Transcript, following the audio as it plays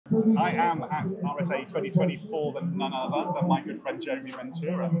I am at RSA 2024, than none other than my good friend Jeremy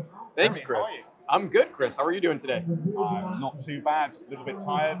Ventura. Thanks, Jeremy, Chris. how are you? I'm good, Chris. How are you doing today? I'm not too bad, a little bit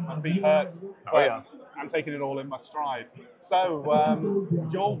tired, my feet hurt, but yeah. I'm taking it all in my stride. So,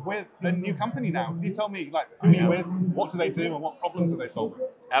 you're with a new company now. Can you tell me, like, who you're with, what do they do, and what problems are they solving?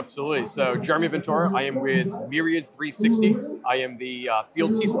 Absolutely. So, Jeremy Ventura, I am with Myriad 360. I am the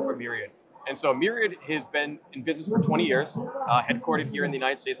field CISO for Myriad. And so Myriad has been in business for 20 years, headquartered here in the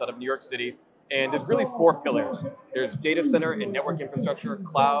United States out of New York City. And there's really four pillars. There's data center and network infrastructure,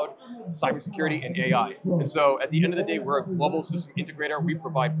 cloud, cybersecurity, and AI. And so at the end of the day, we're a global system integrator. We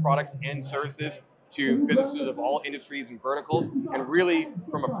provide products and services to businesses of all industries and verticals, and really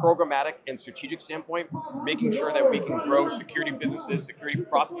from a programmatic and strategic standpoint, making sure that we can grow security businesses, security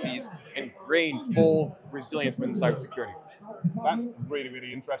processes, and gain full resilience within cybersecurity. That's really,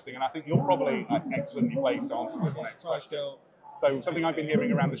 really interesting, and I think you're probably excellently placed to answer this next question. So something I've been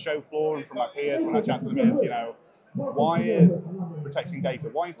hearing around the show floor and from my peers when I chat to them is, why is protecting data?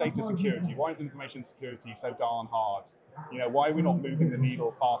 Why is data security? Why is information security so darn hard? Why are we not moving the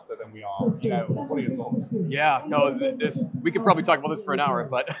needle faster than we are? What are your thoughts? Yeah, no, we could probably talk about this for an hour,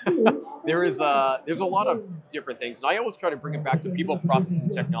 but there's a lot of different things, and I always try to bring it back to people, process,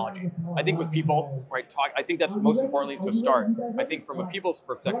 and technology. I think with people, right, I think that's most importantly to start. I think from a people's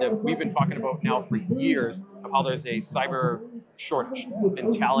perspective, we've been talking about now for years of how there's a cyber shortage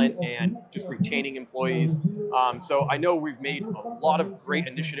in talent and just retaining employees. So I know we've made a lot of great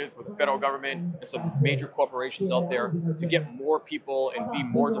initiatives with the federal government and some major corporations out there to get more people and be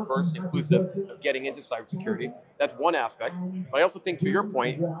more diverse and inclusive of getting into cybersecurity. That's one aspect. But I also think, to your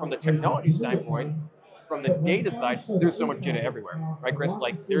point, from the technology standpoint, from the data side, there's so much data everywhere, right, Chris?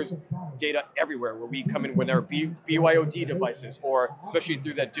 Like, there's data everywhere where we come in with our BYOD devices, or especially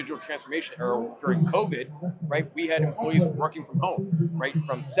through that digital transformation era during COVID, right? We had employees working from home, right?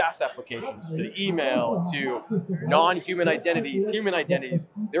 From SaaS applications to email to non-human identities, human identities.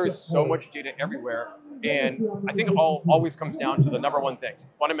 There is so much data everywhere. And I think it always comes down to the number one thing,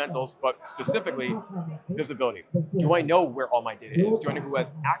 fundamentals, but specifically visibility. Do I know where all my data is? Do I know who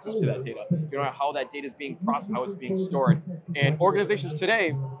has access to that data? Do I know how that data is being processed, how it's being stored? And organizations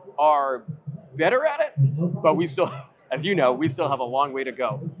today are better at it, but we still, as you know, we still have a long way to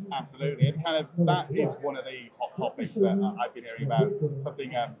go. Absolutely, and that is one of the hot topics that I've been hearing about.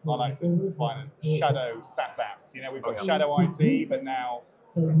 Something I like to define as shadow SaaS apps. We've got shadow IT, but now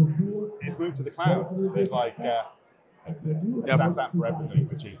it's moved to the cloud. There's like a SaaS app for everything,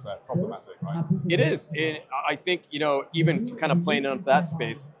 which is problematic, right? It is. And I think, even kind of playing into that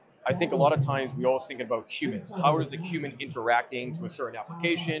space, I think a lot of times we always think about humans. How is a human interacting to a certain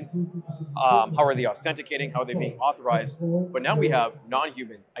application? How are they authenticating? How are they being authorized? But now we have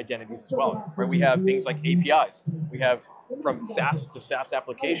non-human identities as well, right? We have things like APIs. We have from SaaS to SaaS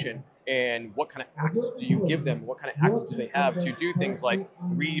application, and what kind of access do you give them? What kind of access do they have to do things like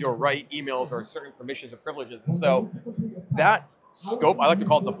read or write emails or certain permissions or privileges? And so that scope, I like to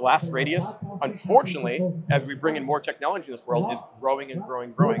call it the blast radius, unfortunately, as we bring in more technology in this world, is growing and growing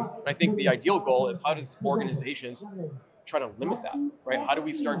and growing. And I think the ideal goal is, how does organizations try to limit that, right? How do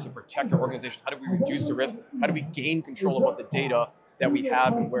we start to protect our organizations? How do we reduce the risk? How do we gain control about the data that we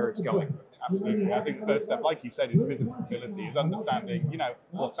have and where it's going? Absolutely. I think the first step, like you said, is visibility, is understanding,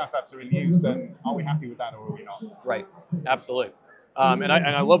 what SaaS apps are in use, and are we happy with that or are we not? Right. Absolutely. And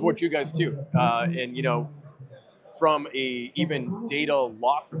I love what you guys do. From even data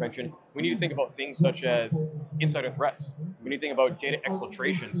loss prevention, we need to think about things such as insider threats. We need to think about data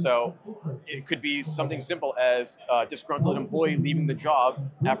exfiltration. So it could be something simple as a disgruntled employee leaving the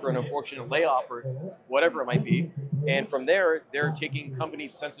job after an unfortunate layoff or whatever it might be. And from there, they're taking company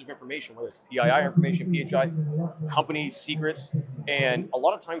sensitive information, whether it's PII information, PHI, company secrets. And a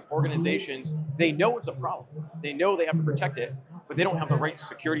lot of times organizations, they know it's a problem. They know they have to protect it, but they don't have the right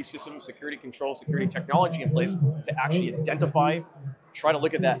security systems, security control, security technology in place to actually identify, try to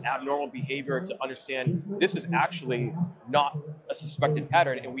look at that abnormal behavior to understand this is actually not a suspected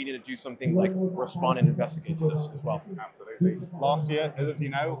pattern, and we need to do something like respond and investigate to this as well. Absolutely. Last year, as you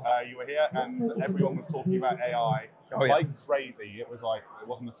know, you were here and everyone was talking about AI like crazy. It was like, it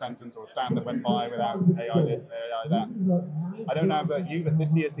wasn't a sentence or a stand that went by without AI this, AI that. I don't know about you, but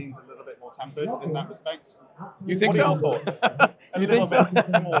this year seems a little bit more tempered in that respect. You think so? What are your thoughts? A little bit,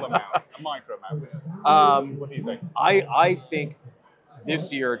 small amount, a micro amount. What do you think? I think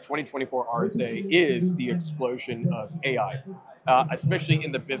this year, 2024 RSA is the explosion of AI, especially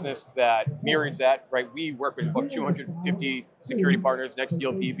in the business that Myriad's at, right? We work with about 250 security partners,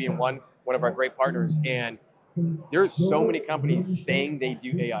 NextDLP being one of our great partners. And there's so many companies saying they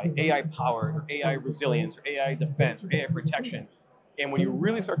do AI powered, or AI resilience, or AI defense, or AI protection. And when you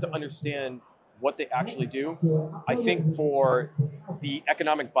really start to understand what they actually do, I think for the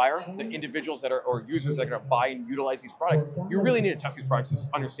economic buyer, the individuals that are, or users that are going to buy and utilize these products, you really need to test these products to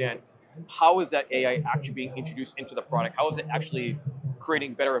understand how is that AI actually being introduced into the product? How is it actually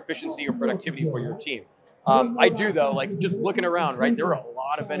creating better efficiency or productivity for your team? I do though, like just looking around, right? There are a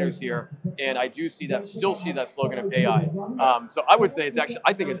lot of vendors here, and I do see that, still see that slogan of AI. So I would say it's actually,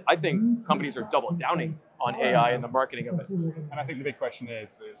 I think companies are double downing on AI and the marketing of it. And I think the big question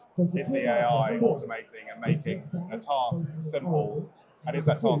is the AI automating and making a task simple? And is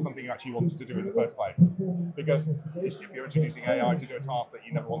that task something you actually wanted to do in the first place? Because if you're introducing AI to do a task that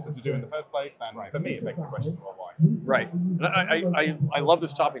you never wanted to do in the first place, then for me it makes the question, well, why? Right. And I love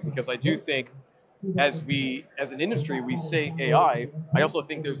this topic because I do think as an industry, we say AI, I also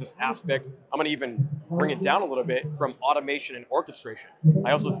think there's this aspect, I'm going to even bring it down a little bit, from automation and orchestration.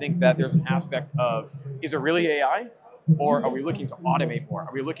 I also think that there's an aspect of, is it really AI? Or are we looking to automate more?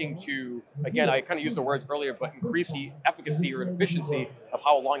 Are we looking to, again, I kind of used the words earlier, but increase the efficacy or efficiency of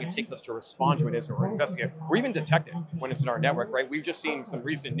how long it takes us to respond to it or investigate, or even detect it when it's in our network, right? We've just seen some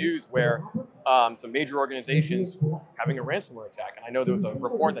recent news where some major organizations having a ransomware attack. And I know there was a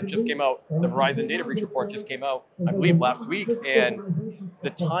report that just came out, the Verizon data breach report just came out, I believe last week, and the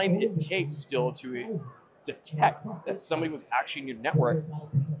time it takes still to detect that somebody was actually in your network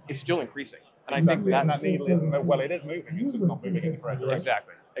is still increasing. And Exactly. I And think that needle isn't, well, it is moving, it's just not moving in the correct direction.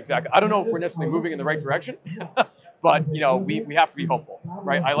 Exactly. I don't know if we're necessarily moving in the right direction, but we have to be hopeful,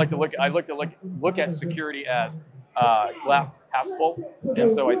 right? I like to look at security as glass half full,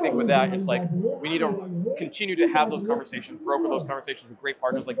 and so I think with that, it's like we need to continue to have those conversations, broker those conversations with great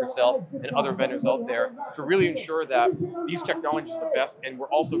partners like yourself and other vendors out there to really ensure that these technologies are the best, and we're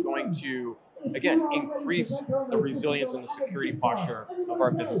also going to, again, increase the resilience and the security posture of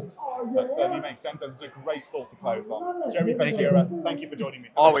our businesses. That certainly makes sense, and it's a great thought to close on. Jeremy Ventura, thank you for joining me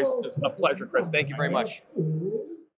today. Always, it's a pleasure, Chris. Thank you very much.